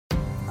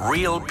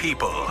Real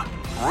people,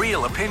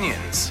 real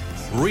opinions,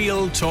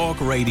 Real Talk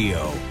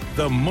Radio.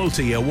 The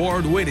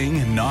multi-award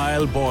winning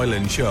Niall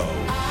Boylan Show.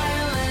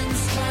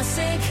 Ireland's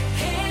classic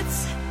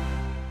hits.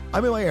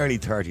 I'm in my early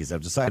 30s.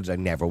 I've decided I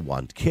never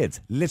want kids.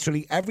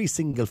 Literally every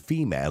single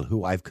female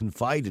who I've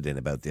confided in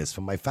about this,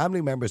 from my family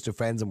members to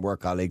friends and work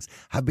colleagues,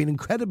 have been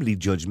incredibly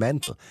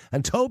judgmental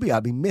and told me I'll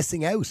be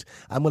missing out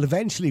and will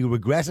eventually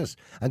regret it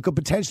and could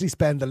potentially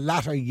spend the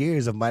latter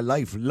years of my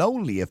life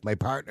lonely if my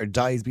partner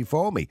dies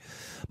before me.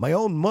 My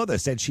own mother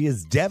said she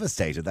is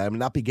devastated that I will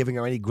not be giving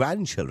her any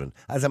grandchildren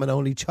as I'm an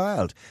only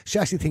child. She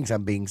actually thinks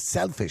I'm being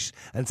selfish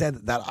and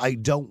said that I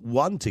don't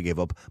want to give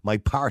up my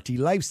party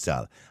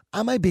lifestyle.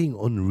 Am I being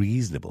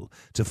unreasonable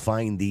to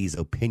find these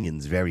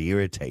opinions very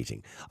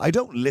irritating? I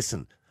don't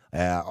listen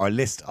or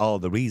list all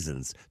the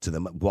reasons to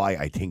them why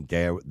I think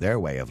their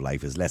way of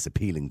life is less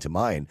appealing to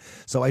mine.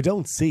 So I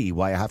don't see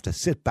why I have to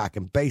sit back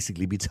and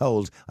basically be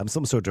told I'm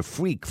some sort of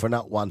freak for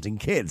not wanting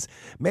kids.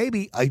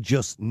 Maybe I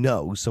just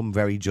know some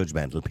very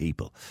judgmental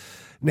people.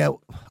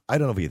 Now, I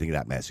don't know if you think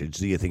that message.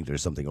 Do you think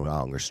there's something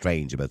wrong or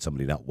strange about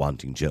somebody not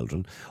wanting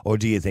children? Or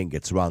do you think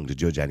it's wrong to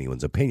judge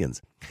anyone's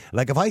opinions?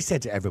 Like if I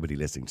said to everybody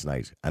listening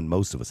tonight, and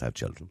most of us have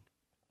children,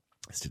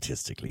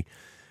 statistically,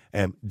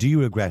 do you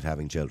regret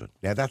having children?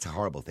 Now, that's a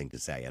horrible thing to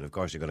say. And of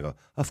course, you're going to go,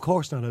 of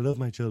course not, I love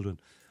my children.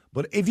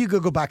 But if you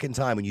could go back in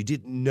time and you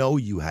didn't know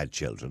you had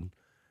children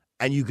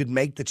and you could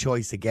make the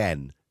choice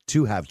again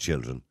to have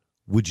children,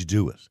 would you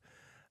do it?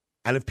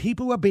 And if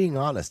people were being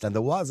honest, and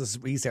there was this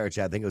research,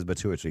 I think it was about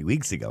 2 or 3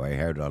 weeks ago, I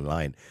heard it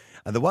online,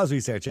 and there was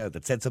research out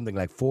that said something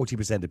like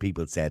 40% of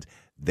people said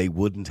they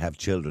wouldn't have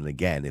children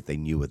again if they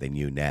knew what they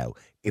knew now,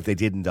 if they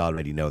didn't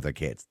already know their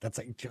kids. That's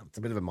like, it's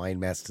a bit of a mind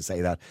mess to say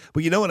that.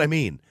 But you know what I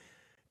mean?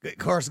 Of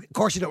course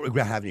you don't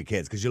regret having your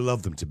kids because you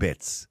love them to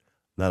bits.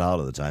 Not all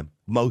of the time,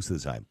 most of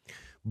the time.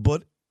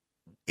 But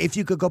if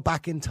you could go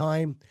back in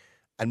time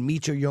and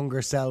meet your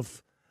younger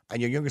self, and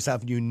your younger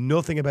self knew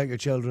nothing about your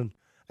children,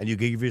 and you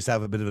give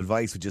yourself a bit of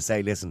advice, would you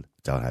say, listen,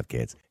 don't have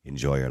kids,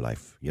 enjoy your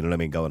life. You know what I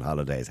mean? Go on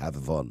holidays, have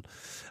fun.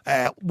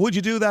 Would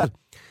you do that?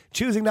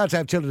 Choosing not to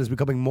have children is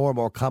becoming more and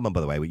more common, by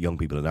the way, with young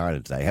people in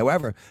Ireland today.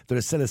 However, there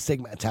is still a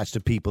stigma attached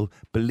to people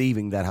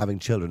believing that having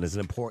children is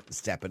an important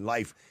step in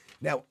life.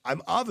 Now,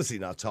 I'm obviously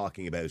not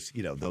talking about,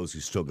 those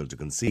who struggle to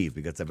conceive,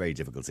 because it's a very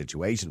difficult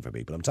situation for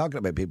people. I'm talking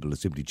about people who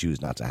simply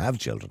choose not to have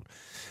children.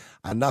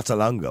 And not so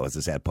long ago, as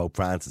I said, Pope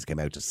Francis came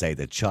out to say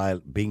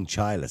that being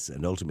childless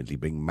and ultimately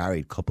being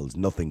married couples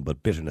nothing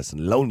but bitterness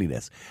and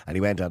loneliness. And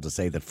he went on to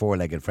say that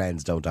four-legged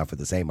friends don't offer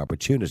the same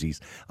opportunities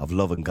of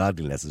love and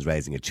godliness as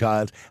raising a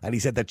child. And he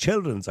said that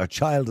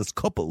childless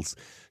couples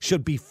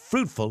should be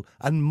fruitful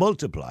and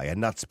multiply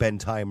and not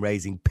spend time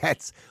raising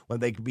pets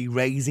when they could be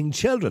raising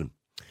children.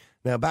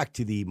 Now, back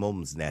to the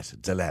Mumsnet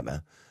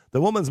dilemma.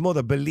 The woman's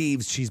mother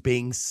believes she's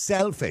being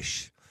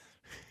selfish.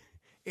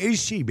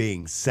 Is she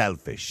being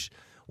selfish?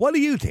 What do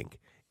you think?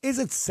 Is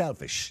it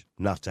selfish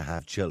not to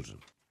have children?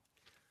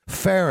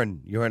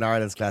 Fern, you're in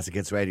Ireland's Classic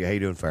Hits Radio. How you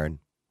doing, Fern?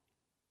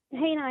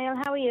 Hey, Niall.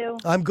 How are you?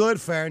 I'm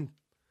good, Fern.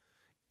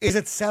 Is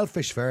it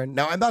selfish, Fern?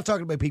 Now, I'm not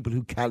talking about people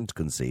who can't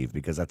conceive,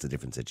 because that's a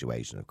different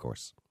situation, of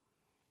course.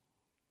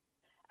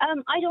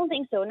 I don't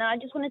think so. Now, I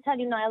just want to tell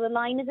you, Niall, the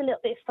line is a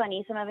little bit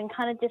funny, so I'm having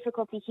kind of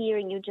difficulty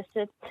hearing you just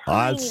a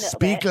tiny little bit. I'll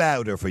speak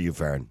louder for you,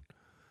 Fern.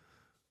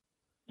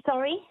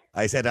 Sorry?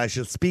 I said I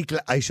shall speak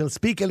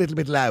a little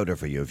bit louder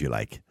for you, if you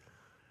like.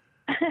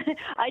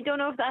 I don't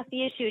know if that's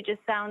the issue. It just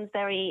sounds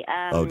very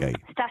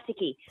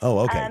staticky. Oh,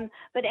 okay.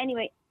 But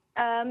anyway,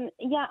 I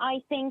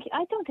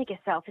don't think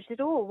it's selfish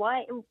at all.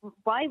 Why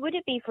would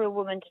it be for a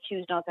woman to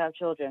choose not to have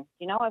children?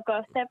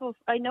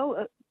 I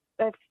know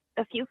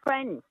a few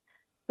friends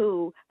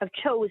who have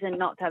chosen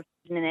not to have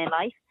children in their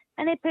life,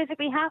 and they're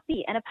perfectly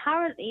happy. And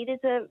apparently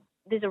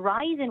there's a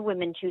rise in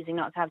women choosing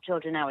not to have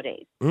children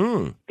nowadays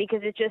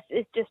because it's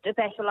just a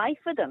better life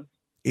for them.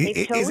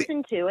 They've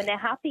chosen to, and they're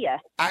happier.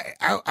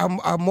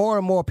 Are more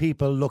and more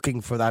people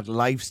looking for that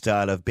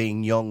lifestyle of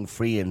being young,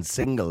 free and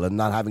single and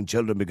not having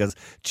children because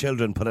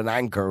children put an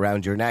anchor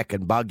around your neck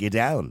and bog you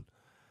down?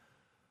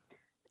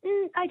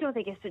 I don't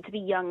think it's to be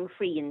young,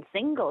 free and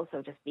single,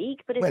 so to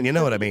speak. But well, you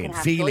know what I mean.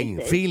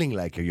 Feeling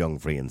like you're young,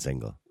 free and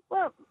single.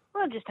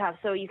 Well, just have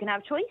so you can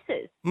have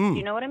choices. Do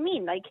you know what I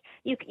mean? Like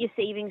your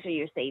savings are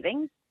your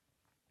savings.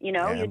 You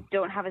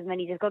don't have as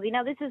many difficulties.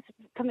 Now, this is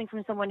coming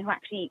from someone who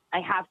actually,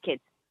 I have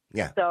kids.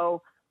 Yeah.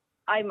 So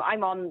I'm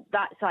on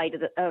that side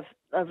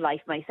of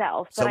life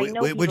myself. But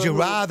so would you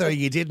rather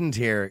you didn't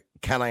hear,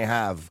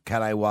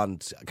 I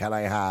want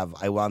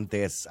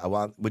this,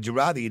 would you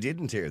rather you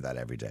didn't hear that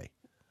every day?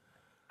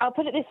 I'll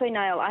put it this way,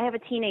 Niall. I have a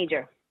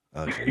teenager.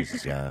 Oh,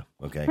 Jesus, yeah.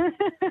 Okay.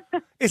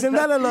 Isn't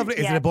that a lovely...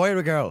 Is it a boy or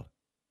a girl?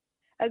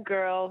 A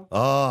girl.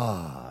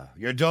 Oh,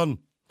 you're done.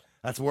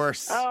 That's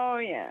worse. Oh,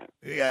 yeah.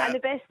 Yeah. And the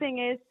best thing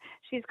is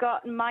she's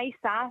got my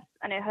sass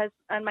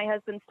and my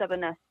husband's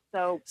stubbornness.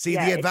 So, see,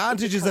 the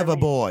advantages of a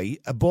boy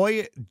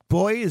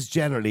is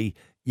generally,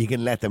 you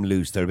can let them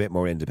loose. They're a bit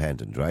more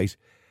independent, right?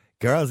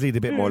 Girls need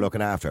a bit more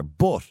looking after,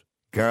 but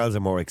girls are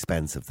more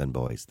expensive than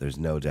boys. There's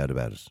no doubt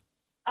about it.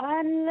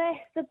 Unless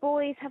the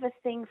boys have a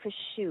thing for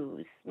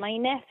shoes. My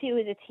nephew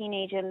is a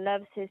teenager,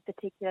 loves his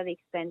particularly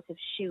expensive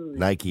shoes.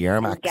 Nike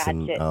Air Max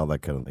and gadgets. all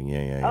that kind of thing.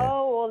 Yeah.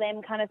 Oh, all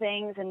them kind of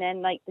things, and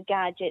then like the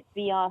gadgets,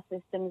 VR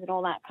systems, and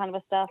all that kind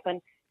of stuff.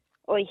 And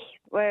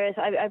whereas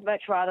I'd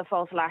much rather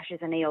false lashes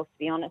and nails, to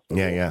be honest.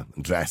 Yeah.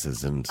 And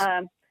dresses and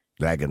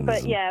leggings.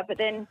 But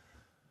then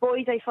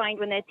boys, I find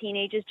when they're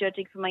teenagers,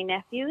 judging from my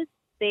nephews,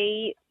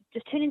 they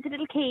just turn into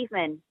little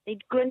cavemen. They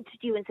grunt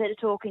at you instead of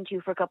talking to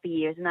you for a couple of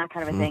years and that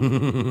kind of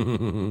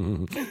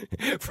a thing.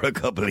 For a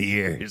couple of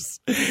years.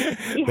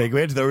 Yeah. They go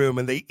into the room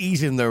and they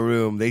eat in their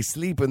room. They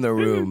sleep in their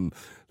room.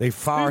 They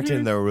fart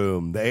in their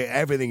room.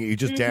 Everything. You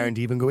just daren't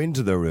even go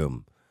into their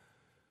room.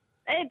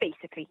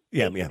 Basically.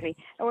 Yeah.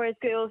 Whereas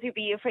girls, you'd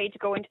be afraid to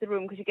go into the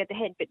room because you get the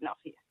head bitten off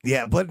you.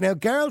 Yeah, but now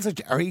girls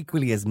are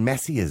equally as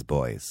messy as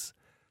boys.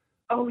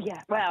 Oh,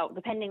 yeah. Well,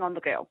 depending on the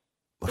girl.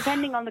 But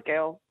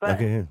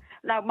okay.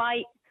 Now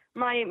my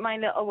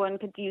little one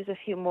could use a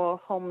few more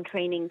home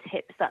training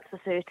tips, that's for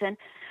certain.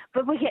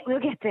 But we'll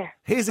get there.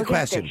 Here's a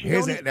question.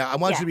 Now, I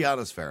want you to be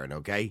honest, Farron,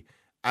 okay?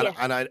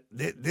 And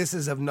this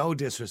is of no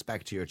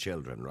disrespect to your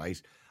children,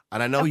 right?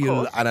 And I know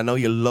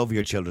you love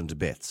your children to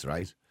bits,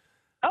 right?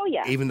 Oh,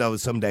 yeah. Even though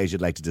some days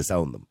you'd like to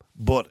disown them.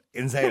 But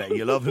in saying that,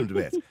 you love them to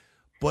bits.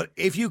 But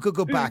if you could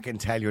go back and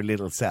tell your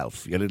little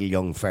self, your little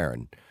young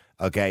Farron,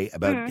 okay,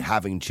 about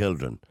having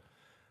children.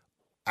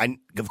 And,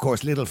 of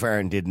course, little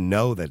Fern didn't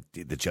know that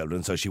the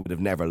children, so she would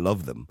have never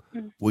loved them.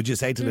 Would you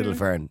say to little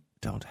Fern,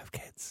 don't have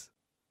kids?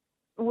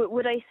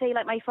 Would I say,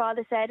 like my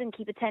father said, and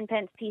keep a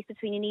 10-pence piece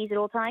between your knees at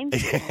all times?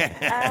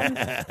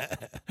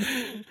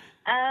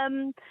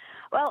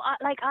 Well,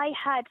 I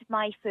had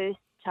my first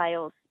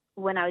child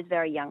when I was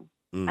very young.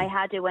 I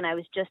had it when I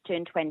was just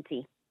turned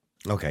 20.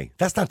 Okay.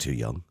 That's not too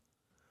young.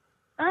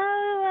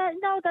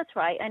 No, that's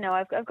right. I know.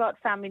 I've got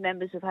family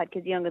members who've had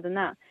kids younger than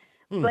that.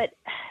 But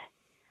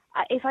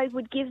if I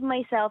would give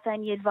myself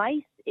any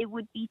advice, it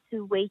would be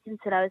to wait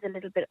until I was a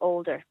little bit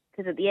older.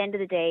 Because at the end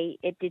of the day,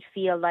 it did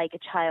feel like a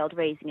child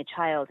raising a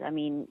child. I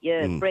mean,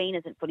 your brain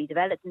isn't fully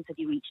developed until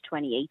you reach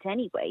 28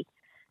 anyway.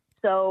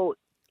 So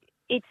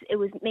it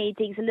was made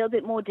things a little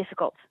bit more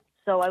difficult.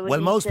 So I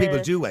would most people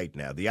do wait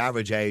now. The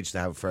average age to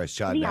have a first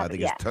child now, I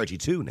think, is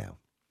 32 now.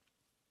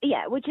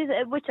 Yeah, which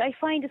I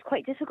find is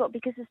quite difficult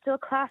because it's still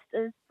classed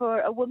as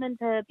for a woman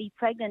to be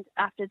pregnant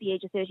after the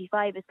age of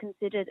 35 is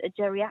considered a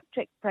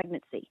geriatric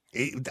pregnancy.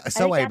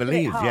 So I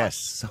believe, yes.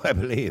 So I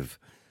believe.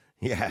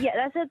 Yeah.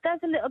 Yeah,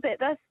 that's a little bit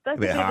that's a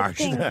bit harsh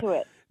thing to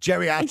it.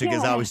 Geriatric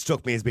has always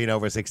struck me as being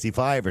over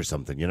 65 or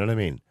something, you know what I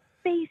mean?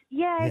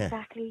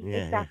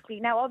 Exactly.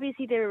 Now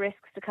obviously there are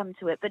risks to come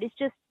to it, but it's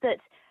just that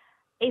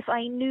if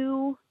I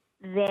knew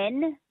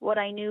then what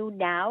I knew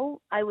now,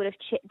 I would have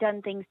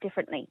done things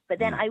differently. But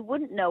then I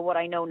wouldn't know what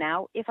I know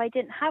now if I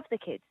didn't have the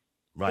kids.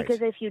 Right.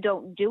 Because if you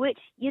don't do it,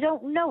 you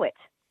don't know it.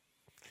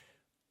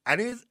 I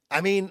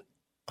mean,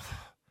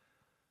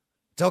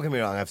 don't get me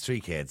wrong, I have 3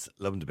 kids,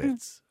 love them to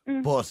bits.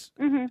 But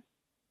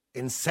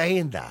in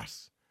saying that,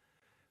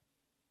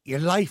 your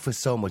life was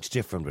so much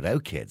different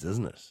without kids,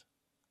 isn't it?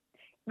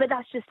 But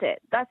that's just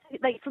it. That's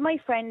like for my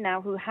friend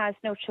now who has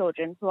no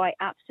children, who I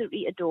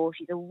absolutely adore.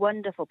 She's a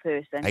wonderful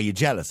person. Are you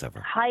jealous of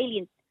her?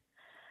 Highly.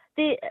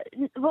 The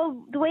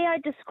way I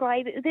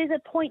describe it, there's a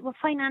point where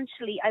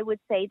financially I would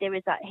say there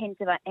is that hint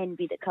of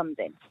envy that comes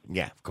in.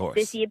 Yeah, of course.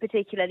 This year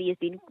particularly has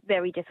been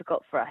very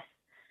difficult for us.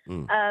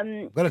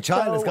 But a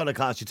child is going to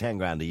cost you 10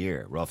 grand a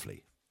year,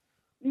 roughly.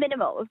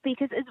 Minimal,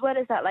 because as well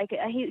as that, like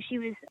she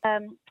was,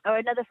 or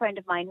another friend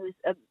of mine who's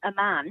a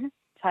man,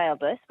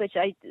 childless, which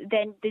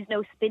then there's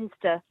no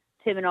spinster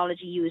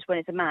terminology used when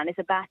it's a man. It's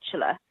a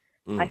bachelor.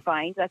 I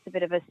find that's a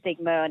bit of a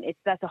stigma, and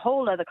that's a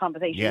whole other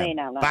conversation there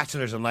now.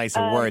 Bachelor's a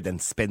nicer word than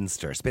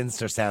spinster.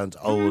 Spinster sounds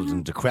old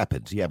and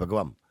decrepit. Yeah, but go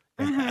on.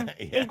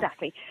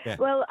 Exactly. Yeah.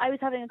 Well, I was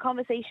having a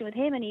conversation with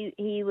him, and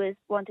he was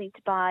wanting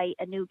to buy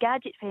a new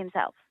gadget for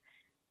himself.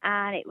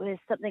 And it was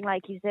something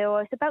like, he said,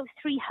 it's about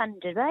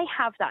 300. I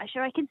have that.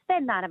 Sure, I can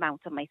spend that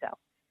amount on myself.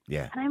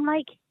 Yeah. And I'm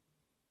like,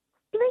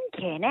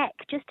 blinking heck,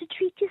 just to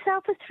treat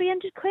yourself for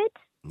 300 quid?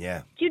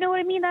 Yeah. Do you know what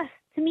I mean?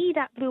 To me,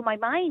 that blew my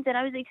mind. And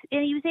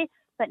he was saying,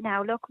 but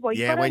now look, what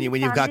when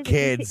you've got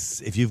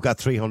kids, if you've got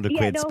 300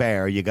 quid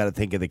spare, you got to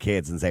think of the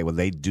kids and say, well,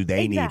 they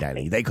need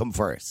any? They come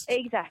first.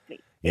 Exactly.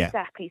 Yeah.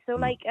 Exactly.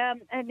 So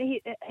and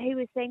he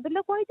was saying, but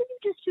look, why didn't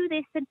you just do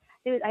this? And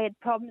I had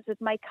problems with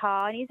my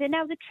car. And he said,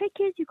 now the trick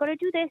is you've got to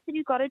do this and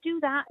you've got to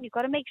do that. And you've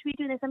got to make sure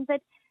you do this. And I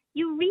said,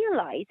 you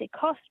realise it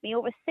cost me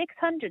over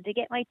 600 to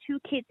get my 2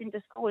 kids into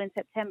school in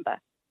September.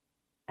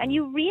 And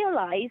you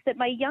realise that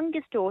my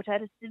youngest daughter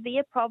had a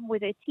severe problem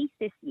with her teeth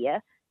this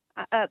year,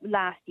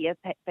 last year,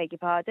 beg your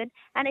pardon,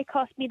 and it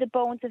cost me the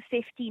bones of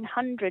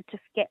 1,500 to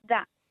get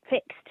that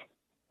fixed.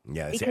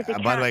 Yeah.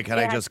 By the way, can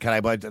I?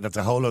 That's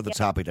a whole other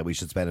topic that we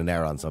should spend an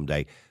hour on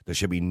someday. There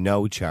should be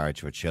no charge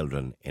for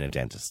children in a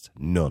dentist.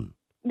 None.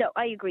 No,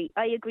 I agree.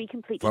 I agree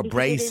completely. For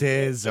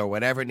braces or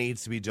whatever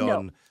needs to be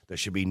done, there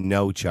should be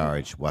no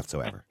charge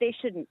whatsoever. They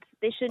shouldn't.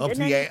 Up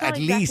to at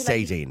least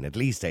 18. At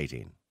least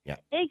 18. Yeah.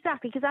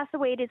 Exactly, because that's the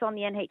way it is on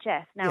the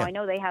NHS. Now, I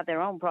know they have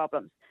their own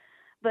problems.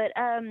 But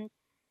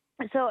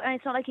So, and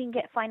it's not like you can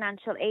get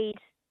financial aid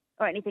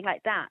or anything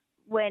like that.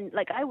 When,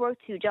 like, I work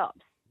 2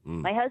 jobs.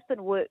 My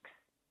husband works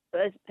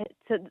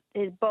to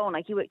his bone.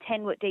 Like, he worked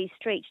 10 days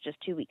straight just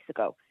 2 weeks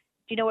ago.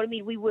 Do you know what I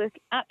mean? We work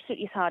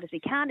absolutely as hard as we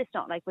can. It's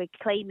not like we're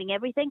claiming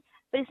everything,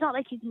 but it's not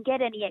like you can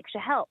get any extra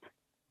help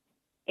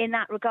in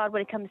that regard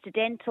when it comes to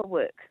dental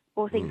work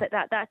or things like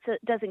that. That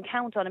doesn't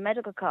count on a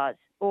medical card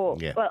or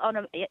well, on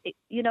a,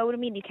 you know what I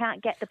mean? You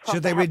can't get the proper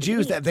Should they help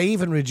reduce you that? They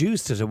even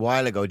reduced it a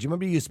while ago. Do you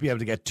remember you used to be able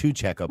to get 2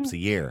 checkups a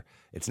year?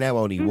 It's now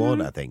only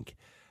 1, I think.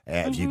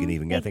 If you can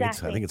even get, I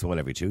think it's 1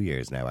 every 2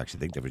 years now. Actually,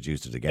 I think they've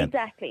reduced it again.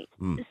 Exactly.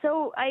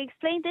 So I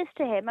explained this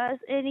to him,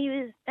 and he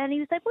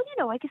was like, "Well, you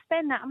know, I could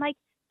spend that." I'm like,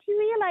 "Do you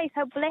realise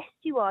how blessed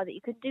you are that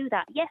you could do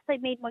that?" Yes, I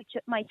made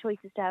my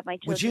choices to have my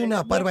children. Would you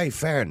not? By the way,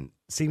 Fern,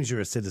 seems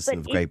you're a citizen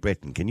of Great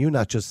Britain. Can you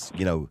not just,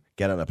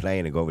 get on a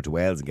plane and go over to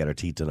Wales and get her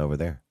teeth done over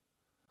there?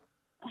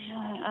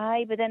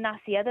 Aye, but then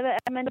that's the other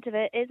element of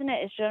it, isn't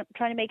it? It's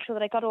trying to make sure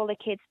that I got all the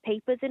kids'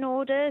 papers in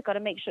order. Got to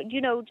make sure,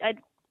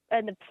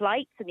 and the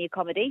flights and the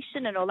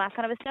accommodation and all that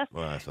kind of stuff.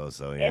 Well, I suppose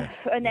so, yeah.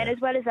 And then as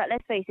well as that,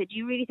 let's face it, do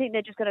you really think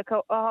they're just going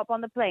to hop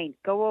on the plane,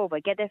 go over,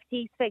 get their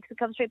teeth fixed and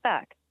come straight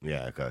back?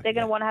 Yeah, okay. They're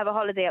going to want to have a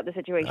holiday out of the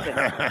situation.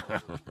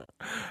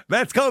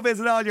 Let's go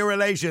visit all your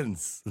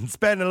relations and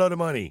spend a lot of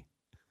money.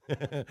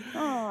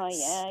 Oh,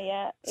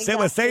 yeah.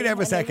 Exactly. Stay there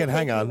for a second.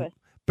 Hang on.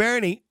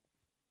 Bernie.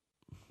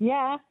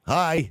 Yeah.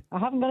 Hi. I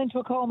haven't gone into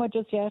a coma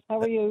just yet.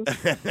 How are you?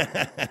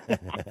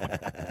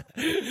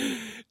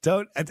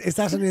 Is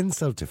that an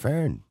insult to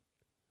Fern?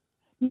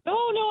 No,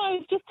 I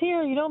was just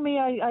here. You know me,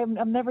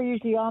 I'm never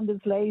usually on this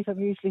late. I'm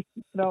usually,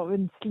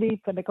 in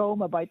sleep in a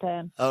coma by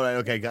 10. All right,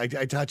 okay.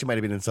 I thought you might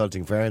have been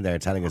insulting Fern there,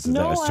 telling us that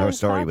her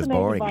story was fascinated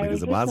boring by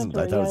because it. it wasn't.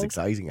 I thought it was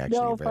exciting, actually.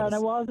 No, Fern, I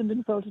wasn't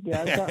insulted you.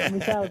 I was talking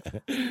myself.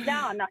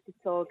 No, not at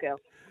all,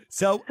 girl.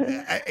 So,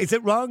 is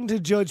it wrong to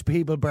judge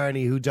people,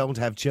 Bernie, who don't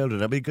have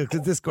children? I mean,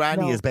 because this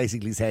granny is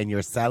basically saying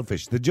you're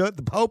selfish.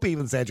 The Pope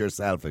even said you're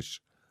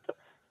selfish.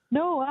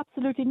 No,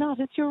 absolutely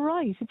not. It's your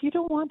right. If you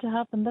don't want to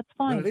have them, that's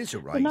fine. Well, it is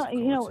your right, But not, of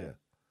course, yeah.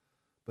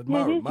 But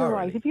it is your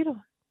right. If you don't,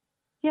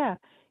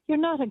 you're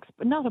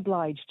not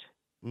obliged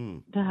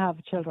to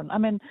have children. I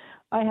mean,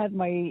 I had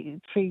my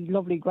 3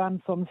 lovely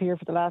grandsons here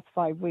for the last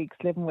 5 weeks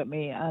living with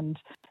me, and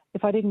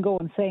if I didn't go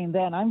insane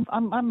then,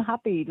 I'm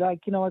happy.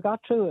 Like, I got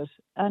through it,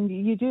 and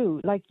you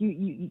do. Like,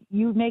 you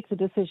make the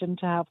decision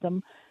to have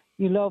them.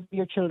 You love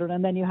your children,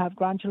 and then you have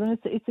grandchildren.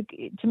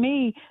 To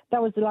me,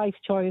 that was the life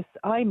choice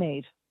I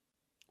made.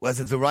 Was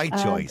it the right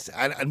choice?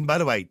 And by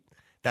the way,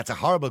 that's a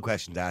horrible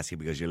question to ask you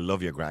because you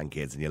love your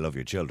grandkids and you love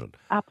your children.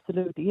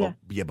 Absolutely,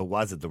 yeah. But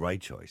was it the right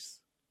choice?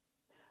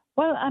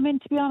 Well, I mean,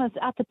 to be honest,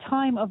 at the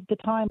time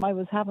I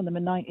was having them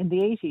in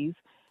the 80s,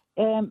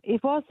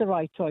 it was the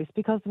right choice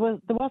because there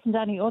wasn't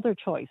any other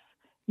choice.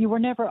 You were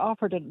never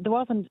offered it. It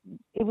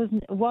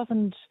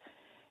wasn't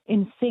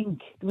in sync.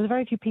 There was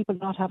very few people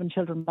not having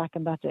children back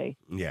in that day.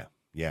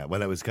 Yeah,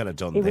 well, it was kind of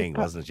done thing,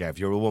 wasn't it? Yeah, if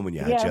you're a woman, you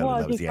had children,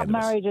 that was the end of it.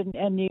 You got married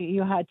and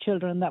you had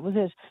children, that was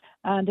it.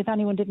 And if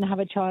anyone didn't have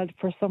a child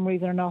for some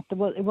reason or not, it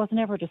was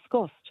never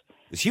discussed.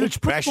 There's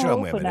huge pressure on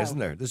women, isn't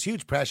there? There's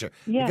huge pressure.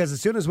 Yeah. Because as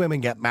soon as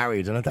women get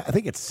married, and I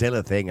think it's still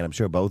a thing, and I'm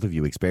sure both of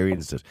you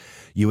experienced it,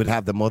 you would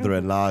have the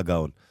mother-in-law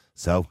going,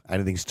 "So,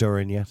 anything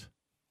stirring yet?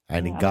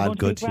 Anything God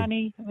good to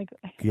you?"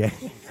 Yeah.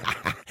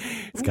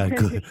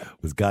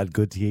 Was God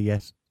good to you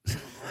yet?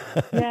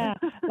 Yeah,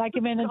 like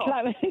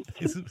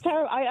it's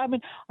terrible.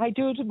 I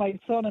do it to my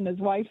son and his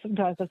wife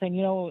sometimes. I'm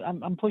saying,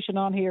 I'm pushing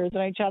on here. Is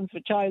there any chance for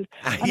a child?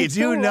 And you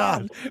do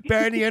not,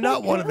 Bernie. You're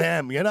not one of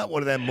them. You're not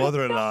one of them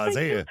mother-in-laws,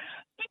 are you?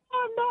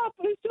 I'm not,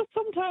 but it's just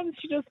sometimes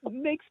she just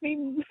makes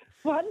me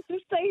want to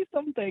say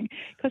something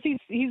because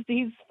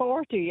he's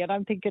 40 and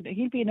I'm thinking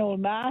he'll be an old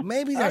man.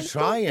 Maybe they're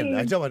trying.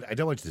 I don't want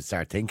you to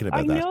start thinking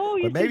about that. I know,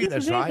 but maybe they're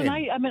trying.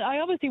 I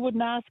obviously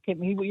wouldn't ask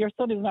him. Your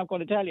son is not going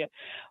to tell you,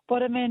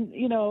 but I mean,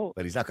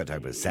 But he's not going to talk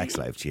about his sex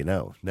life, do you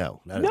know?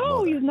 No, not his no,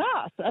 mother. he's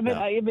not. I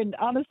mean,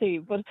 honestly,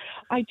 but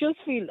I just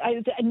feel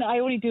I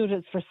only do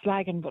it for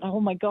slagging. But oh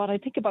my God, I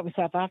think about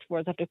myself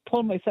afterwards. I have to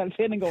pull myself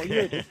in and go,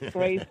 "You're a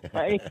disgrace,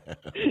 right?"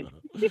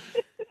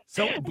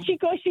 So she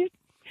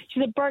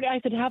said, "Bertie," I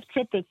said, "have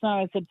triplets now."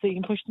 I said, "So you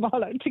can push them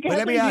all out together." Well,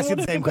 let me ask you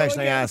the same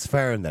question I asked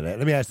Fern then.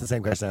 Let me ask the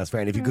same question I asked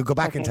Fern. If you could go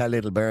back and tell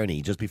little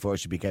Bernie just before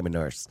she became a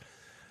nurse.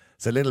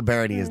 So little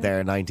Bernie is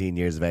there, 19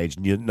 years of age,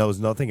 knows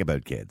nothing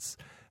about kids.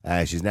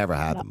 She's never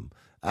had them.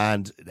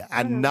 And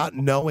not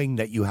knowing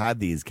that you had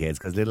these kids,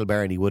 because little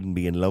Bernie wouldn't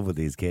be in love with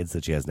these kids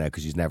that she has now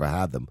because she's never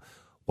had them.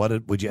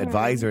 Would you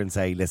advise her and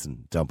say,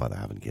 "Listen, don't bother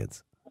having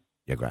kids.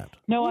 You're grand"?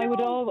 No, I would.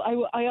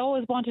 I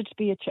always wanted to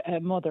be a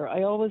mother.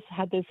 I always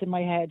had this in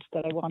my head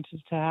that I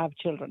wanted to have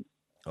children.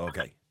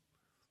 Okay.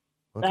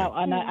 Now,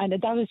 and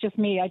that was just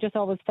me. I just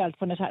always felt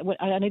and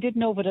I didn't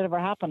know if it would ever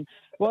happen.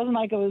 It wasn't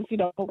like I was,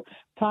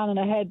 planning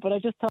ahead. But I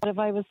just thought if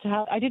I was to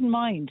have, I didn't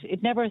mind.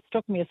 It never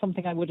struck me as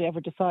something I would ever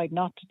decide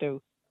not to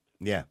do.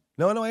 Yeah.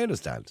 No, I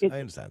understand.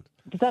 I understand.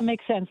 Does that make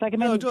sense? Like, I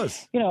mean, no, it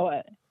does.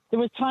 there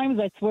was times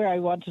I swear I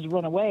wanted to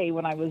run away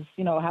when I was,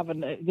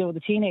 having,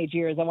 the teenage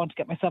years. I wanted to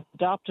get myself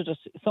adopted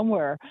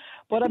somewhere.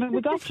 But I mean,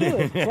 we got through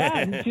it.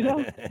 Grand,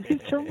 we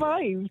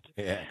survived.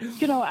 Yeah.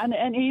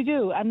 And you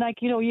do. And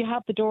you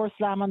have the door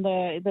slam on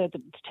the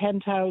 10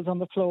 towels on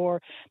the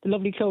floor, the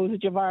lovely clothes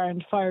that you've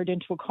ironed, fired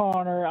into a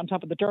corner on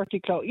top of the dirty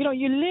clothes.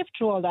 You live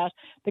through all that.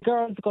 The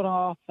girls gone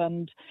off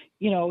and,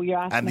 you're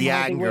asking And the them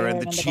how they anger were,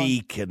 and the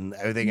cheek and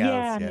everything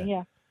else.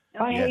 Yeah.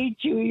 I hate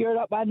you. You're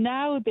up. And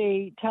now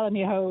they telling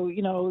you how,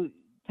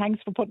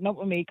 thanks for putting up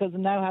with me, because they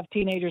now have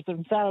teenagers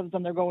themselves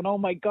and they're going, oh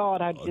my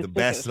God, how did you the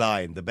best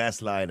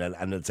line,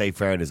 and I'd say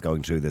Fern is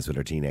going through this with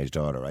her teenage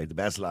daughter, right? The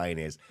best line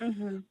is,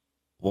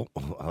 well,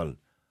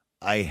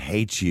 I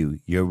hate you.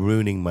 You're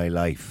ruining my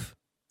life.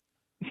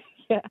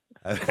 Yeah.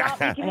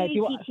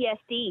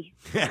 PTSD.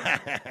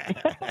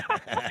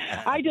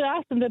 I did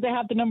ask them that they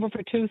have the number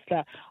for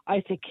Tusla.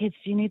 I said, kids,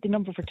 do you need the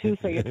number for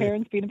Tusla? Your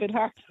parents being a bit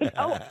hard.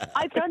 Oh,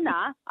 I've done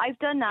that.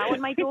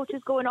 When my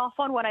daughter's going off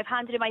on one, I've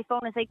handed her my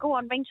phone and say, go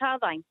on, ring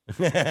Childline.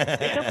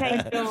 It's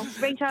okay, so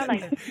ring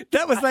Childline.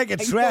 That was like a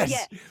threat.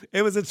 Yeah.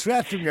 It was a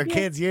threat from your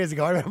kids years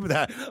ago. I remember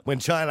that when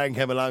Childline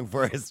came along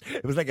first.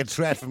 It was like a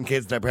threat from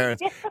kids to their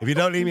parents. If you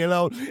don't leave me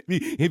alone,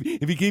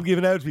 if you keep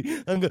giving out to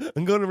me, I'm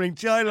going to ring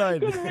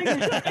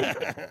Childline.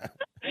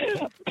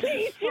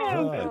 Please,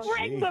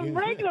 bring them.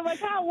 I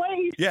can't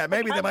wait. Yeah,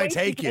 maybe they might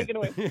take you. Take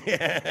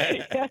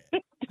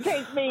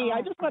me.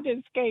 I just want to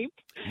escape.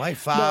 My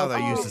father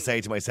used to say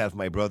to myself and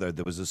my brother,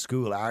 there was a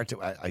school, I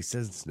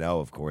since know,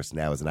 of course,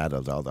 now as an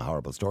adult, all the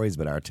horrible stories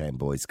about our town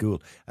boys'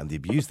 school and the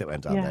abuse that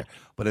went on there.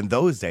 But in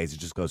those days, it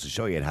just goes to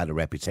show you it had a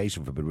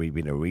reputation for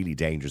being a really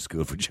dangerous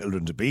school for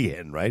children to be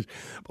in, right?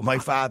 But my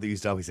father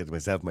used to always say to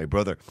myself and my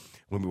brother,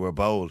 when we were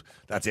bold,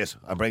 that's it,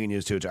 I'm bringing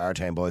you two to our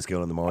town boys'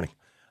 school in the morning.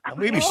 And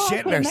we'd be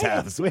shitting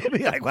ourselves. We'd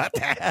be like, what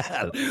the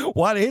hell?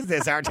 What is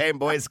this, our town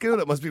boys'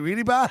 school? It must be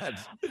really bad.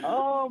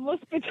 Oh,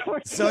 must be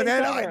torture. So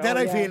then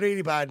I feel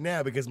really bad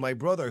now because my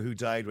brother, who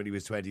died when he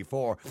was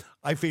 24,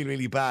 I feel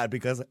really bad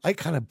because I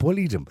kind of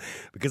bullied him.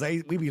 Because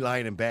we'd be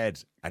lying in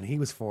bed and he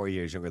was 4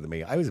 years younger than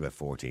me. I was about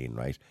 14,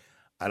 right?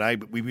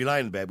 And we'd be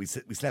lying in bed. We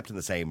slept in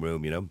the same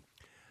room,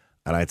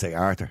 And I'd say,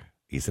 Arthur, are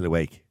you still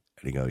awake?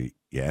 And he'd go,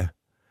 yeah.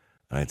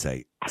 And I'd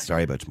say,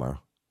 sorry about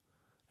tomorrow.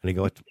 And he'd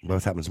go,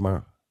 what's happening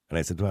tomorrow? And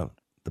I said, well,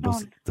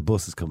 the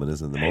bus is coming,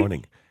 isn't it, in the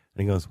morning?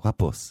 And he goes, what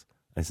bus?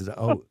 And I said,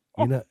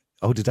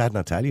 did Dad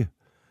not tell you?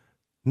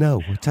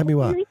 No, well, tell me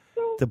what.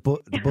 The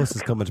bus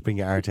is coming to bring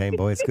you our town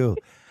boys' school.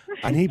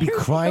 And he'd be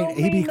crying.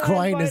 He'd be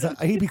crying his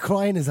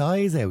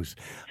eyes out.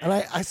 And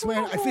I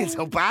swear, I feel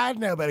so bad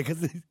now about it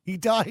because he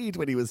died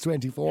when he was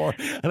 24,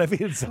 and I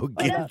feel so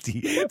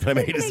guilty that I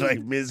made his life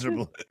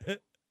miserable.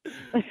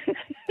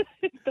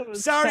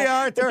 Sorry,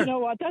 Arthur. But you know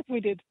what? That's what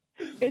we did.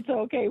 It's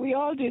okay. We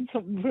all did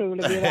something cruel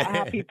and we were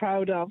happy,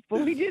 proud of,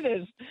 but we did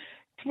it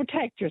to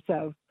protect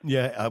yourself.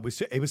 Yeah,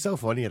 it was so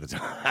funny at the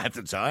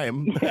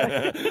time.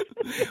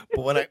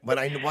 But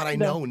what I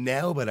know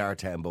now about our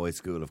town boys'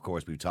 school, of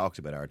course, we've talked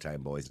about our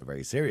town boys in a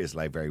very serious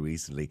light very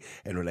recently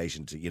in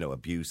relation to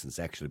abuse and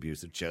sexual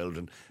abuse of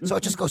children. So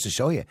it just goes to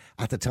show you,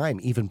 at the time,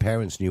 even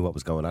parents knew what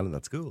was going on in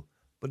that school,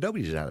 but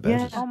nobody did that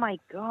about it. Oh my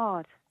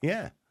God.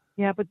 Yeah.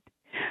 Yeah, but.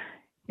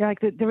 Yeah,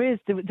 like there is,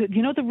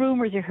 the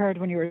rumours you heard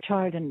when you were a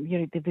child, and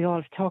they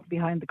all talk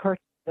behind the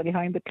curtain,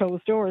 behind the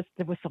closed doors.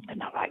 There was something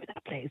not right with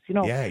that place,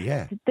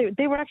 Yeah.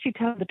 They were actually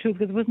telling the truth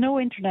because there was no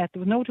internet,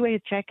 there was no way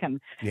of checking.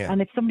 Yeah. And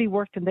if somebody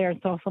worked in there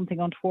and saw something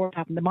untoward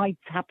happen, they might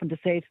happen to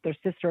say to their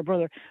sister or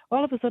brother.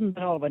 All of a sudden,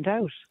 it all went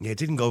out. Yeah, it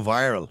didn't go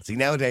viral. See,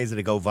 nowadays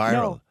it'll go viral.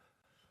 No.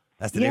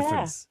 That's the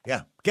difference.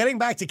 Yeah. Getting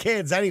back to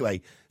kids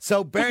anyway.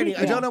 So, Bernie,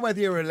 I don't know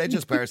whether you're a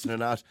religious person or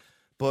not,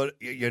 but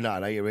you're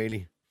not, are you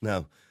really?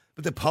 No.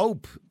 But the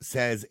Pope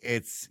says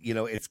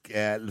you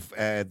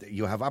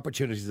have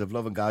opportunities of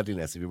love and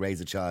godliness if you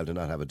raise a child and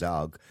not have a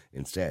dog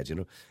instead,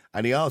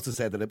 And he also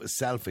said that it was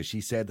selfish.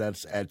 He said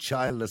that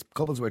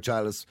couples who are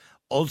childless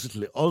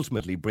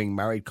ultimately bring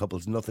married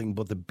couples nothing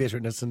but the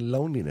bitterness and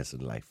loneliness in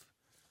life.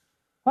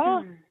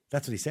 Oh.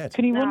 That's what he said.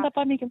 Can you run that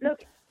by me?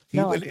 Look.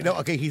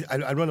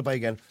 I'll run it by you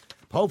again.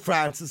 Pope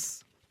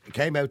Francis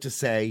came out to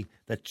say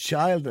that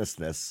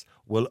childlessness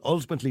will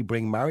ultimately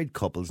bring married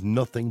couples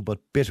nothing but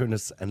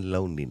bitterness and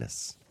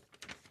loneliness.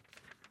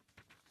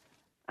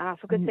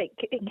 For goodnse sake.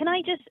 Can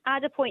I just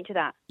add a point to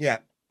that? Yeah.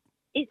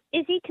 Is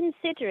he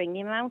considering the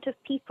amount of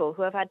people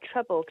who have had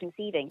trouble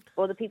conceiving,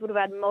 or the people who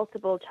have had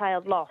multiple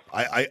child loss?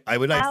 I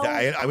would like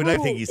to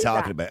think he's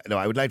talking about. No,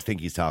 I would like to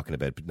think he's talking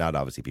about, but not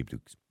obviously people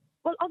who.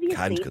 Well,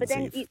 obviously, but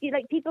then conceive.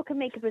 people can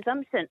make a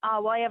presumption.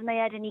 Oh, why haven't they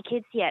had any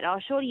kids yet? Oh,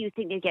 surely you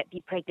think they'd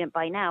be pregnant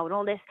by now and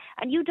all this,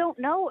 and you don't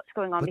know what's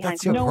going on but behind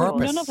that's your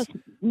purpose.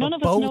 None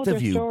of us know their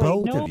story.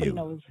 Both Nobody of you,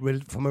 knows.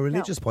 From a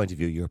religious point of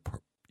view,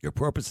 your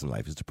purpose in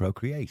life is to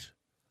procreate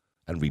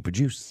and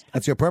reproduce.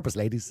 That's your purpose,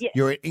 ladies. Yeah.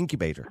 You're an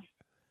incubator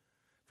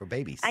for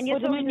babies. And you're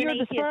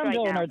the sperm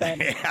donor then.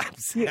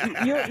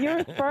 You're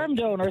a sperm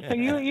donor, so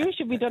you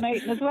should be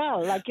donating as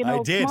well. Like,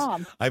 I did. Come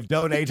on. I've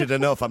donated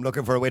enough. I'm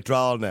looking for a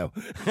withdrawal now.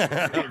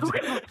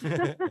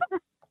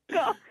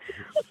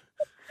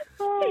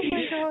 Oh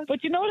my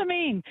But you know what I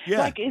mean? Yeah.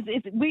 Like,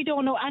 we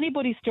don't know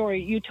anybody's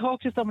story. You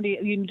talk to somebody,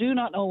 you do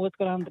not know what's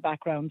going on in the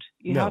background.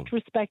 You No. have to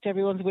respect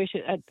everyone's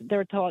wishes,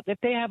 their thoughts. If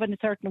they have a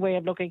certain way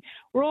of looking,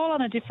 we're all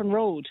on a different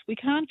road. We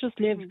can't just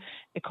live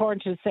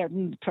according to a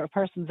certain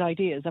person's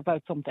ideas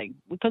about something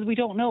because we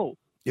don't know.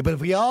 Yeah, but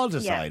if we all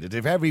decided,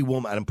 if every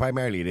woman, and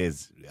primarily it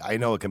is, I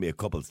know it can be a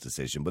couple's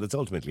decision, but it's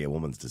ultimately a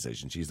woman's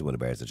decision. She's the one who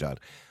bears the child.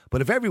 But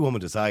if every woman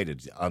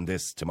decided on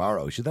this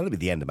tomorrow, that'll be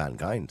the end of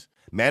mankind.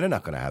 Men are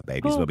not going to have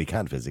babies, well, we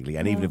can't physically,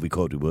 and even if we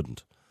could, we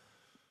wouldn't.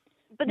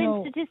 But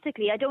then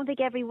statistically, I don't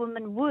think every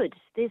woman would.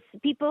 There's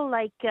people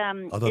like...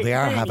 Although they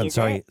are having,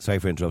 sorry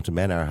for interrupting,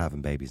 men are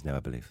having babies now, I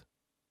believe.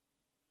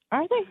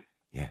 Are they?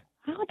 Yeah.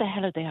 How the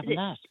hell are they having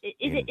that?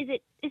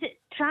 Is it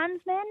trans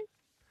men?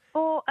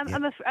 Or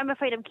I'm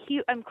afraid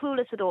I'm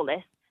clueless with all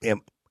this.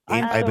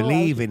 I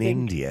believe in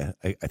India,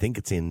 I think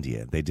it's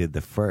India, they did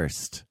the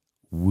first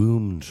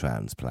womb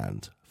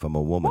transplant from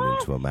a woman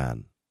into a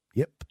man.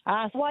 Yep.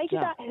 Why did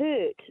that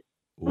hurt?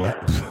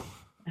 What?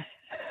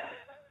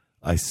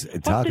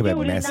 Talk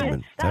about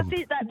messing. That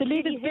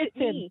really hurt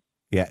me.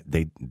 Yeah,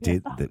 they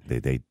did.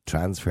 They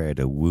transferred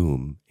a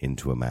womb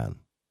into a man.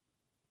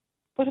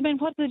 But I mean,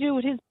 what did they do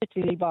with his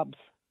bitty bobs?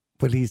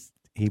 Well, he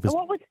was.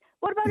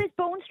 What about his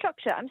bone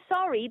structure? I'm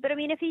sorry, but I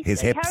mean, if he's his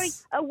hips. carrying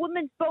a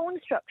woman's bone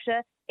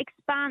structure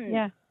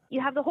expands,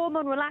 you have the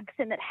hormone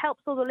relaxin that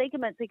helps all the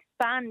ligaments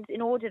expand in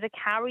order to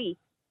carry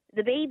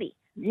the baby.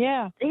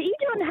 Yeah. You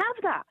don't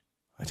have that.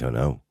 I don't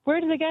know.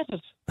 Where did they get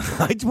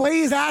it? Why are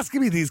you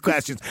asking me these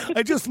questions?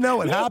 I just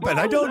know it happened.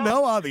 I don't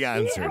know all the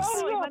answers.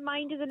 My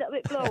mind is a little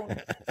bit blown.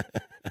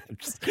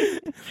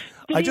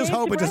 I just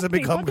hope it doesn't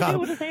become. What to do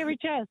with his hairy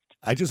chest?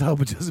 I just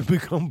hope it doesn't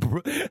become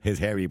his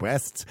hairy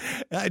breasts.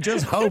 I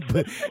just hope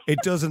it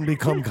doesn't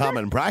become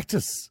common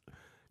practice.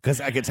 Because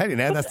I can tell you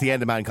now, that's the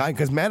end of mankind.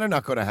 Because men are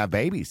not going to have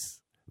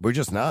babies. We're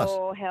just not.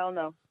 Oh hell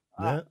no!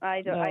 Yeah.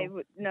 I don't. No. I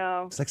would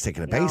no. It's like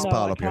sticking a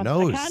baseball up your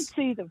nose. I can't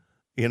see them.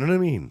 You know what I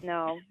mean?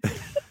 No.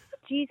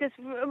 Jesus,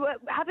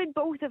 having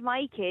both of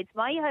my kids,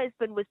 my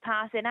husband was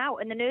passing out,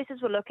 and the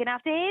nurses were looking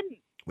after him.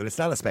 Well, it's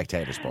not a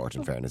spectator sport,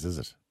 in fairness, is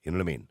it? You know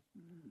what I mean?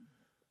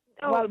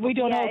 Well, we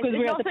don't know because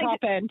we're at the top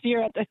end.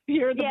 You're at the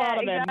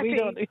bottom end. We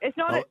don't. It's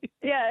not.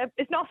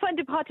 It's not fun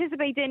to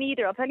participate in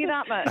either. I'll tell you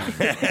that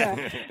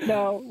much.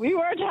 No, we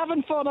weren't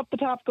having fun up the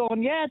top,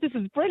 going, "Yeah, this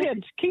is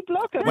brilliant. Keep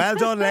looking." Well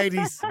done,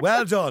 ladies.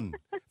 Well done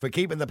for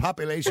keeping the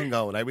population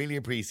going. I really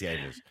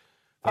appreciate it.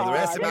 For the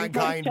rest of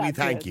mankind, we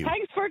thank you.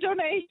 Thanks for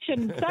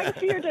donation. Thanks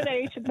for your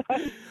donation.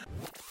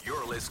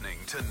 You're listening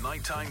to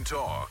Nighttime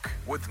Talk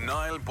with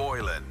Niall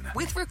Boylan.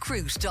 With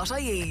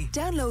Recruit.ie.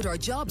 Download our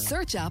job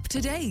search app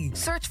today.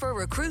 Search for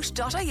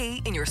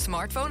Recruit.ie in your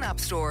smartphone app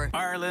store.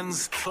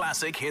 Ireland's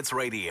Classic Hits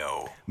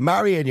Radio.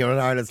 Marion, you're on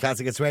Ireland's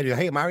Classic Hits Radio.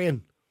 Hey,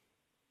 Marion.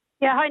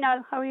 Yeah, hi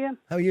Niall. How are you?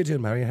 How are you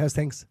doing, Marion? How's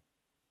things?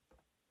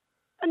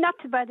 Not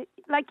too bad.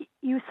 Like,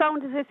 you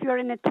sound as if you're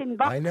in a tin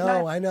box. I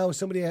know.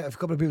 Somebody, a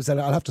couple of people said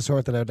I'll have to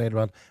sort that out later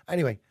on.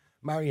 Anyway,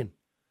 Marion.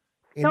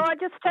 No, I'll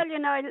just tell you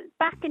now,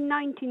 back in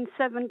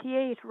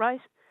 1978, right?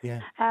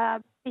 Yeah.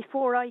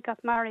 Before I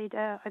got married,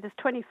 I was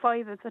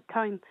 25 at the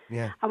time.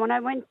 Yeah. And when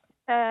I went,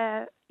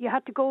 you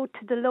had to go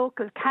to the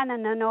local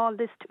canon and all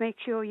this to make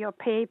sure your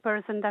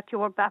papers and that you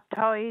were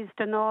baptised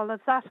and all of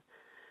that.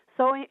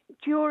 So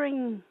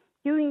during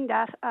doing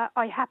that,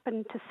 I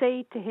happened to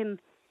say to him,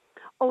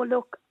 "Oh,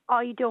 look,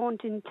 I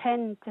don't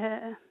intend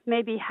to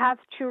maybe have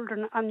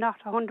children. I'm not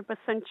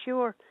 100%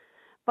 sure,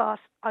 but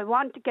I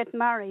want to get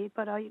married,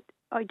 but I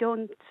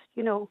don't,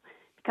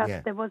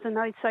 because there was an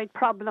eyesight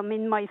problem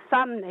in my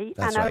family."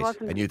 That's and right. I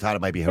wasn't, and you thought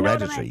it might be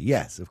hereditary. I mean?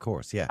 Yes, of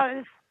course, yeah.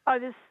 I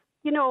was,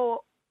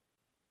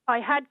 I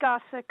had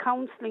got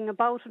counselling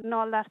about it and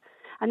all that.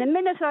 And the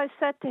minute I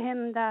said to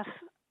him that,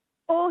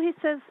 he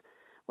says,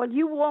 "Well,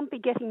 you won't be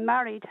getting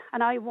married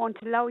and I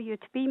won't allow you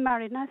to be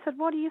married." And I said,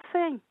 "What are you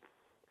saying?"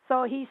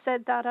 So he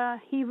said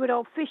that he would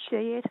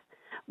officiate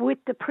with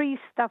the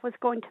priest that was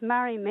going to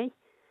marry me.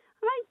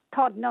 And I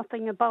thought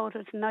nothing about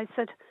it. And I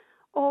said,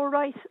 "All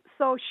right,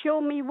 so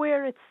show me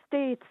where it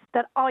states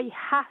that I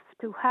have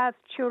to have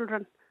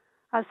children."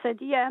 I said,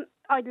 "Yeah,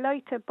 I'd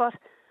like to, but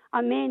I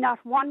may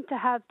not want to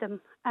have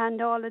them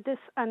and all of this."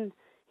 And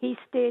he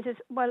stated,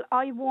 "Well,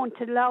 I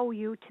won't allow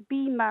you to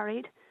be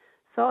married."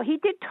 So he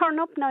did turn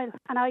up, Niall,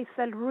 and I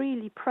felt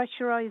really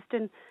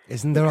pressurised.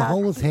 Isn't there a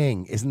whole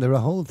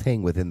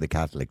thing within the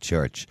Catholic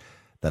Church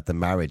that the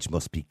marriage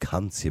must be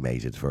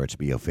consummated for it to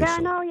be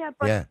official?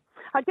 But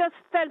I just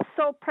felt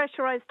so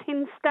pressurised,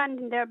 him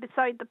standing there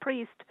beside the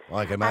priest. Oh,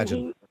 I can imagine.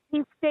 And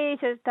he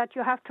stated that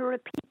you have to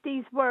repeat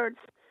these words.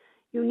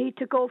 You need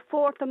to go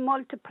forth and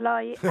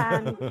multiply,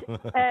 and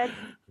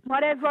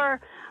whatever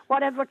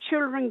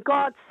children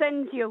God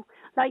sends you.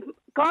 Like,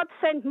 God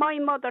sent my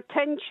mother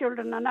 10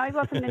 children, and I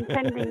wasn't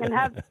intending to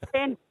have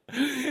 10.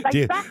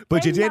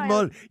 But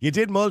you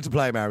did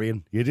multiply,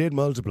 Marion. You did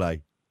multiply.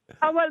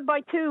 Oh, well,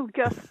 by 2,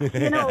 just, But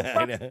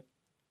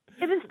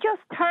it was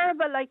just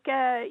terrible,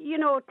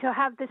 to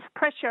have this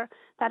pressure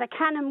that a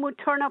canon would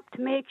turn up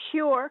to make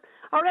sure,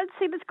 or else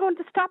he was going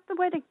to stop the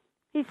wedding.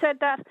 He said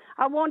that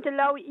I won't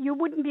allow you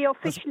wouldn't be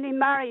officially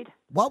married.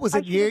 What was it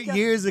I should've just-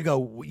 years ago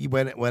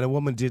when a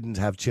woman didn't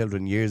have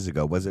children years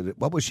ago? Was it,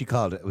 what was she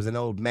called? It was an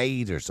old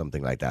maid or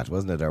something like that,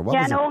 wasn't it? Or what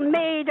Yeah, was an it? old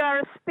maid or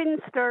a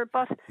spinster.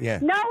 But Yeah.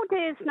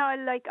 nowadays, now,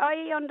 like,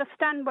 I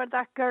understand where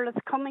that girl is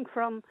coming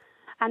from.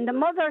 And the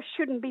mother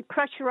shouldn't be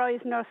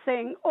pressurising her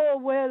saying, oh,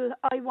 well,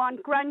 I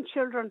want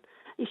grandchildren.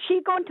 Is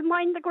she going to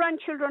mind the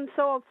grandchildren?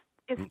 So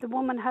if the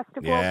woman has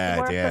to go out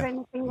to work or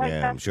anything like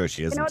that. I'm sure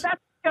she isn't. You know,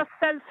 that's just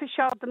selfish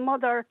of the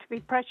mother to be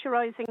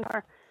pressurising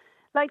her.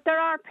 Like, there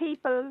are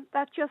people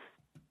that just,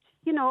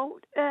 you know...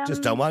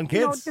 just don't want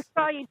kids.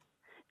 Decide.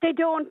 They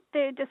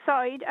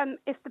decide, and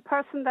if the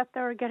person that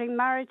they're getting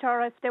married or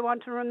if they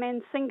want to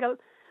remain single,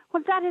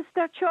 well, that is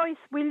their choice.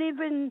 We live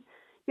in,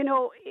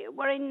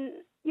 we're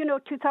in,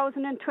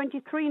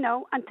 2023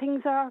 now, and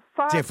things are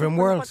far different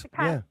world.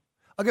 Yeah.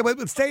 Okay, well,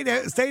 stay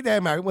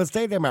there, Mary. Well,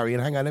 stay there, Mary,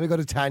 and hang on. Let me go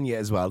to Tanya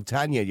as well.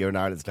 Tanya, you're in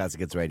Ireland's Classic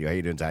Hits Radio. How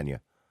you doing,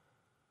 Tanya?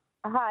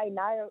 Hi,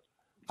 Niall.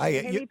 Hi,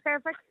 Can you hear me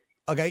perfect?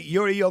 Okay,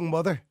 you're a young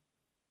mother.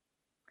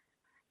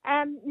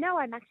 No,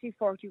 I'm actually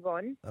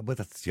 41. But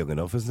that's young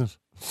enough, isn't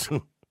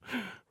it?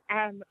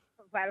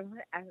 Well,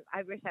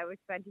 I wish I was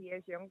 20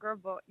 years younger,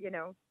 but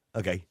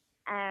Okay.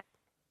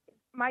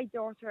 My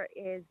daughter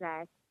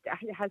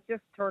has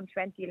just turned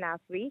 20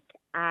 last week,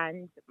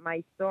 and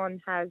my son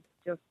has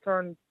just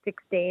turned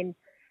 16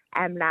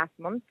 last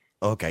month.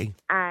 Okay.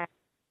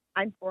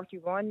 I'm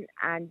 41,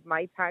 and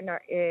my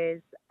partner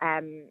is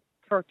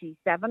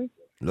 37.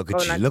 Look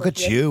at you! Look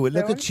at you!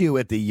 Look at you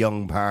at the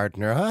young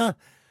partner, huh?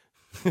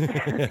 I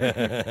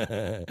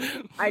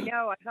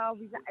know.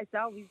 It's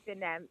always been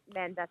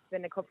men that's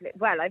been a couple of...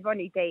 Well, I've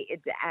only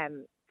dated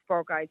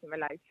 4 guys in my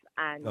life,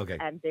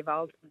 and they've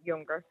all been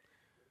younger.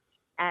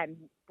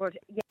 But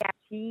yeah,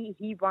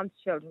 he wants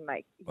children.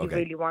 Like, he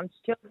really wants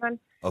children.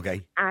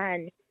 Okay.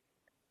 And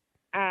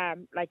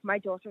like my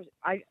daughter,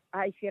 I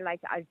feel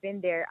like I've been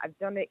there. I've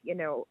done it. Yeah,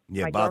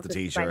 my bought the daughter's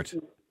T-shirt.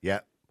 20.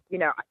 Yeah.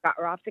 I got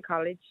her off to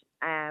college.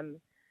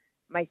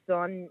 My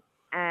son,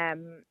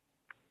 I'm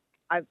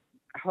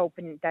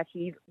hoping that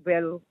he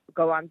will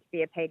go on to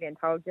be a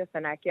paleontologist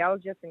and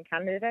archaeologist in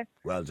Canada.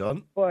 Well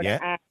done. But,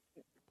 yeah.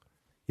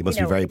 You must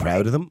be very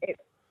proud of them.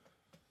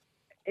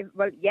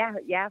 Well, yeah.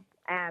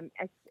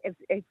 If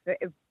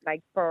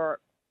like for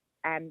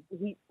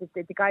the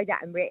guy that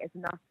I'm with is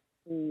not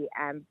the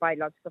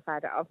biological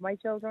father of my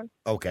children.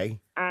 Okay.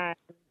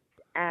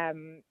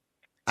 And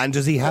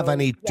does he have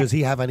any? Yeah. Does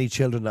he have any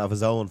children of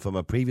his own from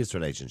a previous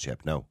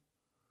relationship? No.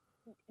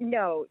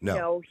 No.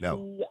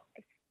 He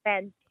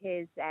spent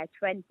his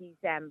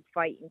 20s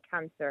fighting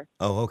cancer.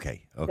 Oh,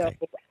 okay. So,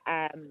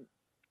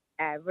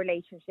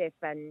 relationship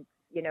and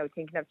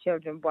thinking of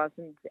children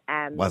wasn't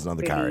on the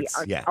really cards.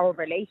 Our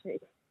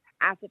relationship.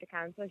 After the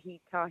cancer, he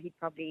thought he'd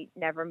probably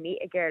never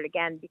meet a girl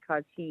again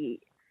because he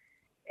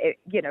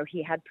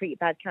had pretty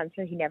bad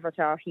cancer. He never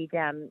thought he'd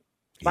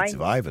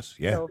survive it.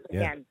 Yeah.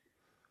 Again.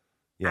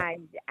 Yeah.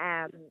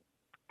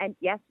 And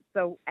yes.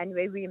 So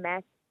anyway, we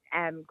met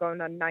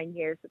going on 9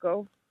 years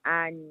ago,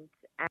 and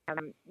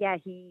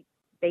he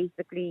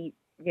basically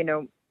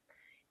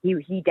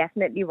he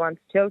definitely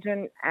wants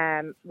children.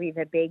 We've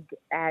a big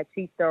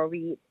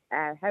 2-story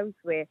house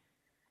with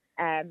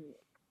and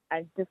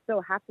it just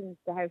so happens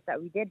the house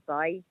that we did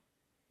buy,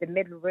 the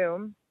middle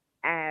room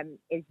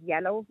is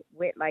yellow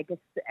with like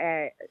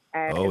a...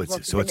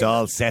 it's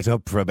all set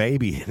up for a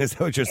baby. Is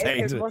that what you're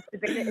saying? It must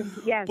have been,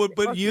 yes.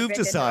 But you've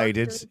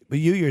decided, but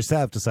you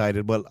yourself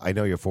decided, well, I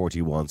know you're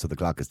 41, so the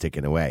clock is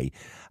ticking away.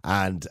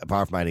 And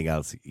apart from anything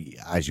else,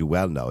 as you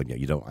well know,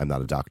 I'm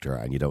not a doctor,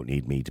 and you don't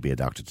need me to be a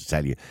doctor to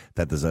tell you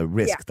that there's a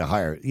risk. Yeah. The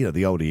higher,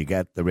 the older you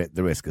get, the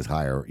risk is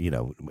higher,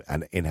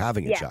 and in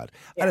having a child.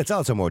 Yeah. And it's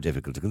also more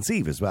difficult to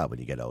conceive as well when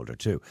you get older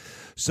too.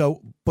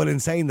 So, but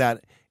in saying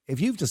that, if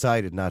you've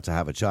decided not to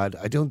have a child,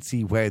 I don't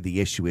see where the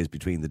issue is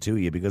between the two of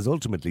you, because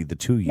ultimately the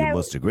two of you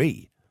must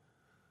agree.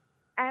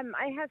 I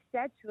have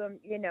said to him,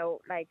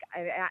 I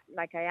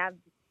have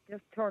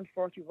just turned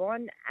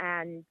 41,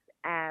 and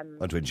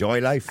want to enjoy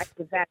life. I've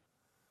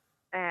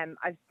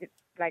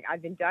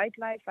enjoyed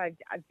life.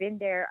 I've been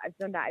there. I've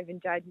done that. I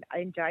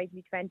enjoyed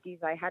my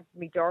 20s. I had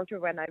my daughter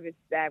when I was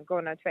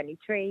going on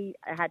 23.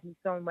 I had my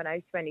son when I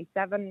was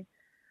 27,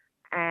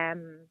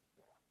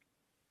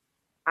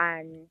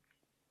 and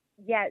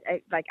yeah,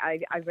 I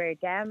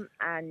reared them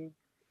and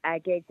I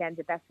gave them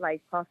the best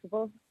life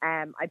possible.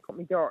 I put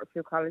my daughter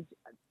through college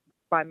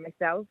by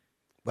myself.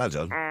 Well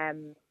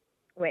done.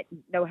 With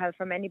no help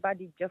from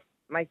anybody, just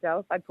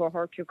myself. I put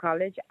her through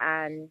college,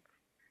 and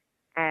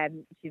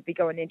she'll be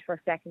going into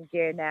her 2nd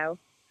year now.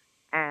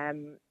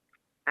 And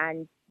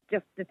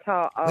just the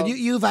thought of... Well,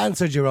 you've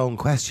answered your own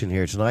question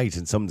here tonight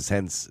in some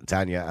sense,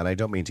 Tanya, and I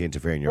don't mean to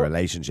interfere in your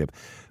relationship,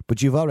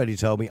 but you've already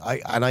told me,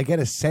 I get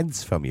a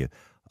sense from you.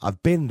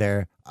 I've been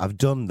there, I've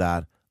done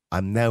that,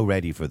 I'm now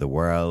ready for the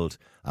world,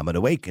 I'm an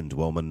awakened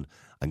woman,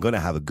 I'm going to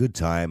have a good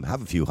time,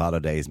 have a few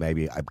holidays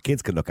maybe,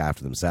 kids can look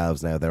after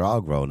themselves now, they're all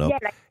grown up,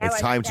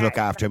 it's time to look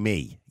after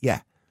me,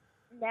 yeah.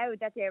 Now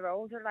that they're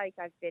older,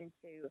 I've been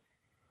to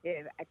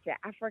to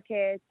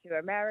Africa, to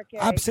America.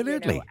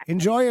 Absolutely.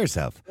 Enjoy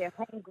yourself. They're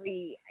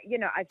hungry.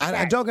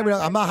 And don't get me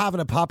wrong, I'm not having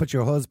a pop at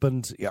your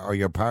husband or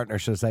your partner,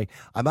 should I say.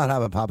 I'm not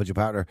having a pop at your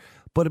partner.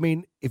 But I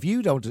mean, if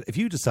you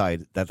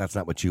decide that that's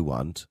not what you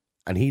want,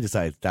 and he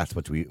decides that's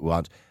what we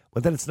want,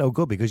 well, then it's no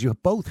good, because you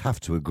both have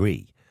to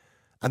agree,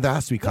 and there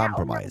has to be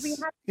compromise. We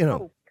have you know.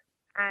 Hope.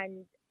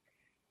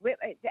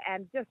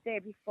 And just day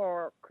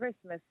before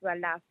Christmas, well,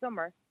 last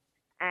summer,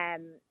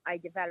 I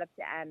developed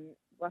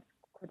what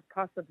could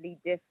possibly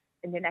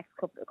in the next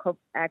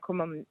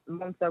coming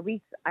months or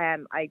weeks,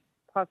 I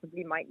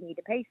possibly might need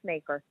a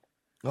pacemaker.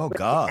 Oh,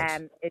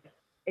 God.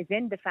 It's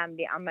in the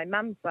family on my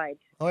mum's side.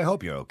 Oh, I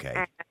hope you're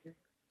okay.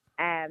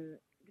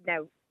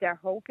 Now, they're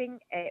hoping,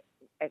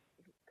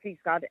 please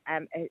God,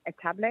 a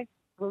tablet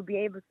will be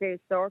able to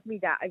sort me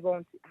that I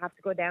won't have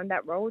to go down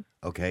that road.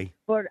 Okay.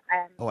 But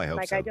I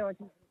hope so.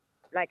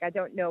 I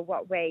don't know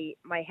what way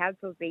my health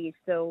will be.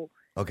 So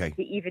okay.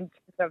 to even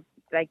think of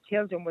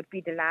children would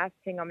be the last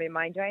thing on my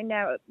mind right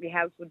now. My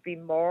health would be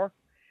more.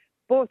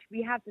 But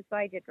we have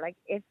decided,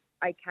 if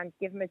I can't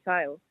give him a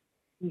child,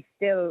 he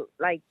still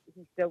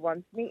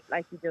wants me.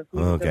 He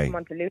doesn't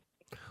want to lose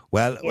me.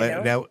 Well,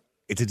 now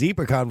it's a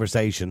deeper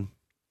conversation.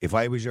 If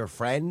I was your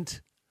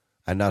friend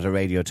and not a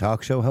radio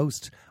talk show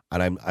host,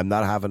 and I'm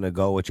not having a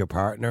go at your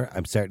partner,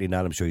 I'm certainly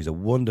not. I'm sure he's a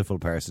wonderful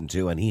person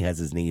too, and he has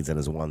his needs and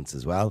his wants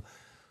as well.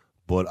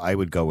 But I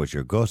would go with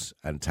your gut.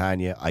 And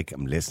Tanya,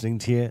 I'm listening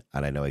to you,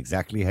 and I know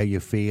exactly how you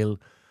feel.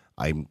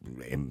 I'm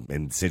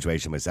in the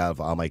situation myself.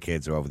 All my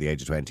kids are over the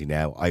age of 20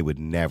 now. I would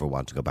never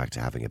want to go back to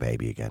having a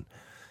baby again.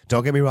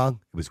 Don't get me wrong.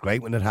 It was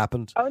great when it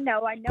happened. Oh,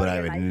 no, I know. But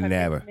I would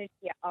never. I've been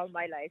all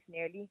my life,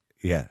 nearly.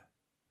 Yeah.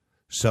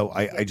 So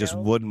I just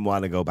wouldn't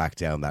want to go back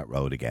down that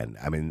road again.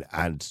 I mean,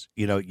 and,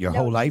 your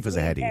whole life is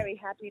ahead of you. I'm very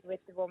happy with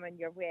the woman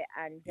you're with.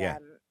 And,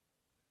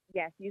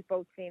 yes, you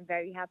both seem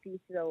very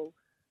happy. So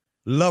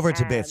love her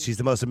to bits. She's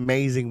the most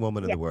amazing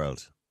woman in the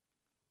world.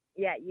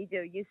 Yeah, you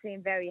do. You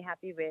seem very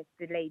happy with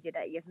the lady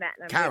that you've met.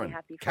 And I'm Karen. really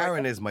happy for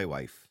Karen her. is my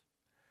wife.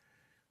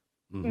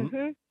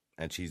 Mm-hmm.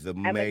 And she's an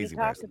And when you amazing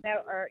talk person.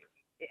 about her,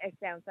 it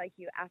sounds like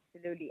you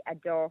absolutely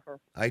adore her.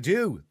 I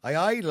do. I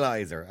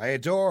idolise her. I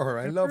adore her.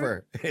 I love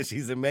her.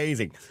 She's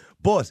amazing.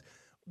 But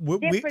by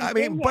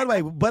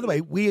the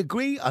way, we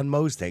agree on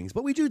most things,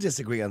 but we do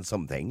disagree on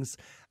some things.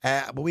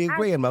 But we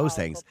agree on most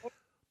things.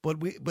 But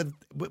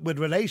with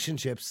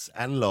relationships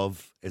and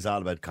love is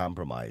all about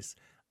compromise.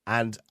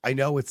 And I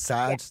know it's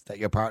sad that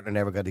your partner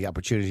never got the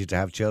opportunity to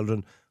have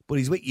children, but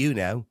he's with you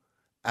now.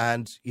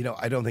 And,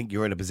 I don't think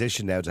you're in a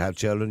position now to have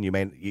children. You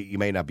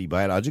may not be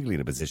biologically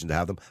in a position to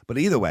have them. But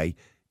either way,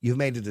 you've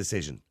made a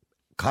decision,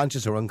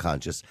 conscious or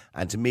unconscious.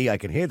 And to me, I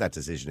can hear that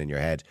decision in your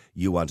head.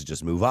 You want to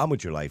just move on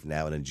with your life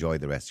now and enjoy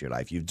the rest of your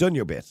life. You've done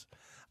your bit.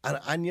 And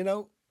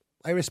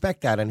I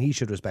respect that, and he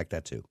should respect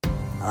that too.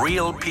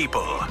 Real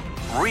people,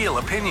 real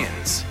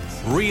opinions,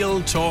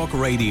 Real Talk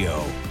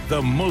Radio.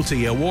 The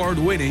multi-award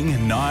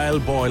winning Niall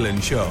Boylan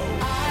Show.